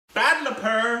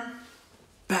Badlapur.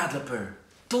 Badlapur.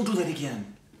 Don't do that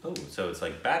again. Oh, so it's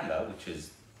like Badla, which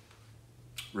is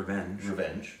Revenge.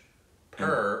 revenge.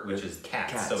 Purr, which is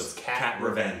cats. So it's cat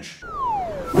revenge.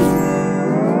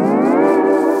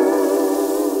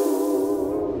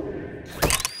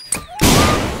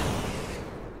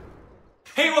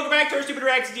 Hey, welcome back to our Stupid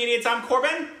Reacts Idiots. I'm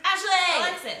Corbin. Ashley!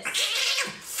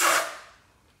 Alexis.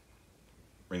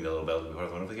 Ring the little bell to be part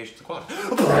of the notifications to quad.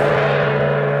 Sometimes I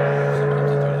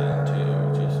throw that in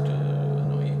to just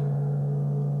annoy you.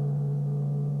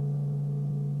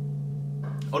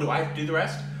 Oh, do I have to do the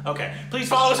rest? Okay. Please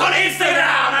follow us on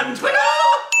Instagram and Twitter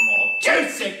for more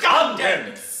juicy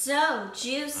content. So I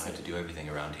juicy. have to do everything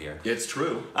around here. It's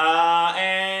true.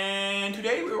 And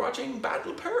today we're watching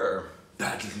Badlapur.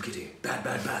 Bad little kitty. Bad,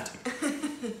 bad, bad.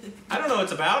 I don't know what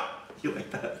it's about, You like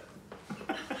that?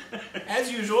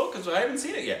 as usual, because I haven't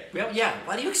seen it yet. Well, yeah.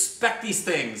 Why do you expect these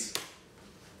things?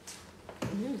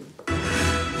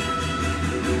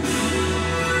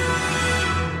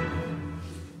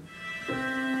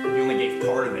 You only gave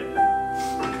part of it.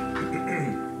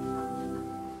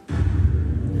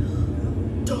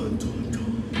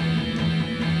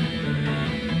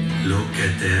 लोग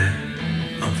कहते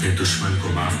हैं अपने दुश्मन को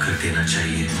माफ कर देना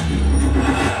चाहिए।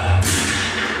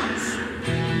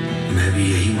 मैं भी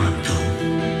यही मानता हूँ,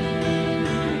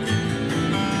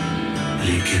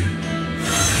 लेकिन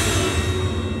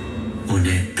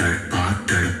उन्हें तड़पा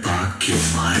तड़पा के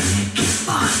मारने के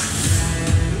बाद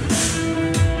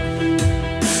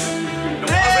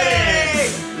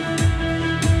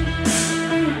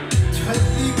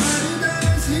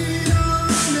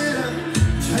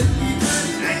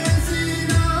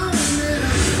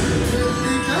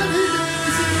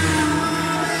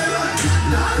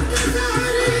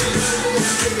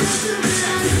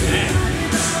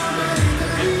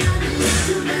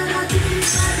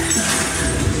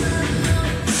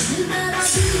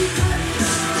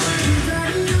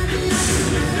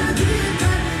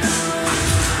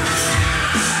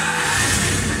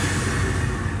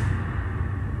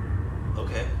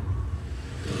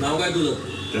नाव काय तुझं?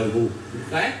 रघु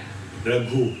काय?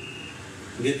 रघु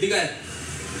घेतली काय?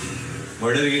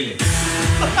 मर्डर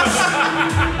गेले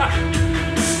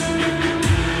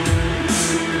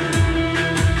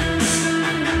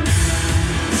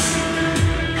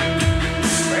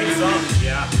Great song,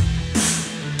 yeah.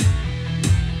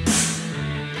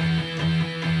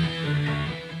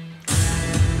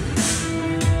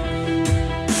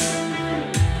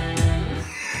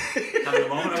 Having a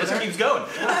moment over Just there? keeps going.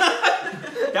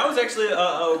 That was actually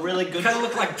a really good. Kind of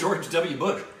looked like George W.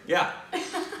 Bush. Yeah. The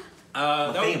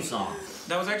That theme was, song.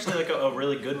 that was actually like a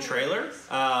really good trailer.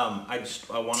 I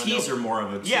want to Teaser know. more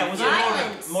of a. Yeah, it was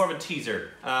Violence. more of a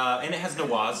teaser, and it has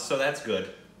NAVDAR, so that's good.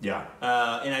 Yeah.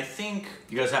 And I think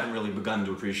You guys haven't really begun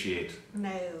to appreciate No.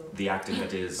 the acting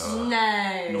that is No.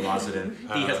 Nawazudin.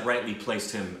 He has rightly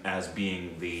placed him as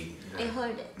being the I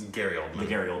heard it. Gary Oldman.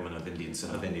 Gary Oldman of Indian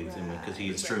cinema. Of Indian cinema, because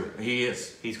he's It's true. He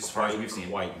is. He's as far as quite, we've seen.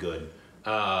 quite good.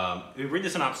 We read the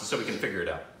synopsis so we can figure it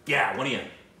out. Yeah. One of you.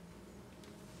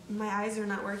 My eyes are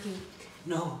not working.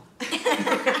 No.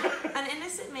 An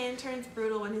innocent man turns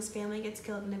brutal when his family gets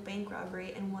killed in a bank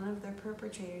robbery and one of their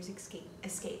perpetrators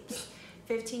escapes.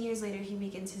 15 years later, he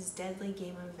begins his deadly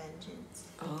game of vengeance.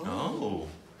 Oh.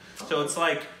 So it's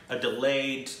like a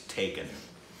delayed Taken.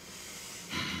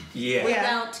 Yeah.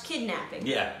 Without kidnapping.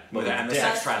 Yeah. And the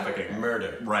sex trafficking.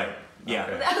 Murder. Right. Yeah.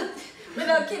 Okay.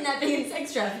 Without kidnapping and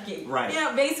sex trafficking. Right.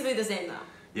 Yeah, basically the same though.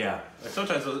 Yeah.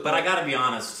 Sometimes, But I gotta be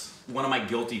honest, one of my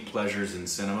guilty pleasures in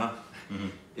cinema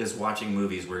is watching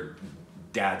movies where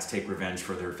dads take revenge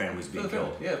for their families being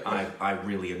killed. Yeah, of course. I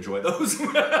really enjoy those.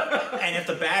 And if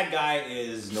the bad guy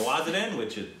is Nawazudin,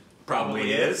 which it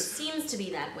probably is. Seems to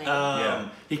be that way. Yeah.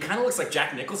 He kind of looks like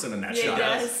Jack Nicholson in that Yeah, he shot.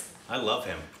 does. I love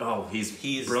him. Oh, he's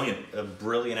Brilliant. A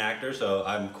brilliant actor, so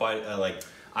I'm quite like,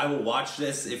 I will watch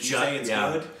this if you say it's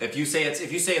good. If you say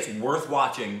it's worth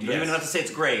watching, you don't even have to say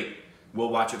it's great. We'll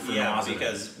watch it for Nawazudin.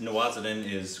 Because Nawazudin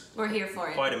is We're here for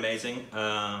it. quite amazing.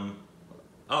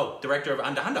 Director of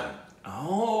Anda Handa.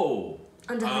 Oh.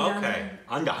 Okay.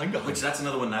 Anda Handa. Which that's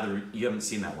another one. Neither you haven't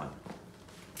seen that one.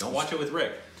 Don't watch it with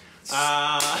Rick.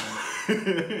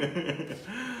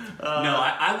 No,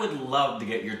 I would love to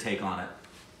get your take on it.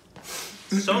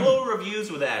 Solo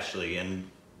reviews with Ashley and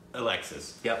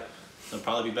Alexis. Yep. It'll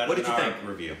probably be better What did than you our think?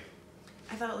 review.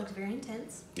 I thought it looked very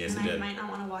intense. Yes, and it did. I might not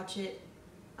want to watch it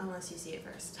unless you see it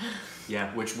first.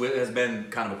 Yeah, which has been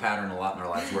kind of a pattern a lot in our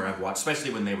lives where I've watched,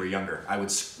 especially when they were younger. I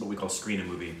would what we call screen a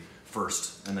movie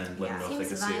first and then let them know if they Seems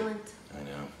could see it. violent. I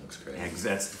know, looks great. Yeah, 'cause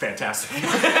that's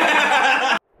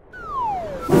fantastic.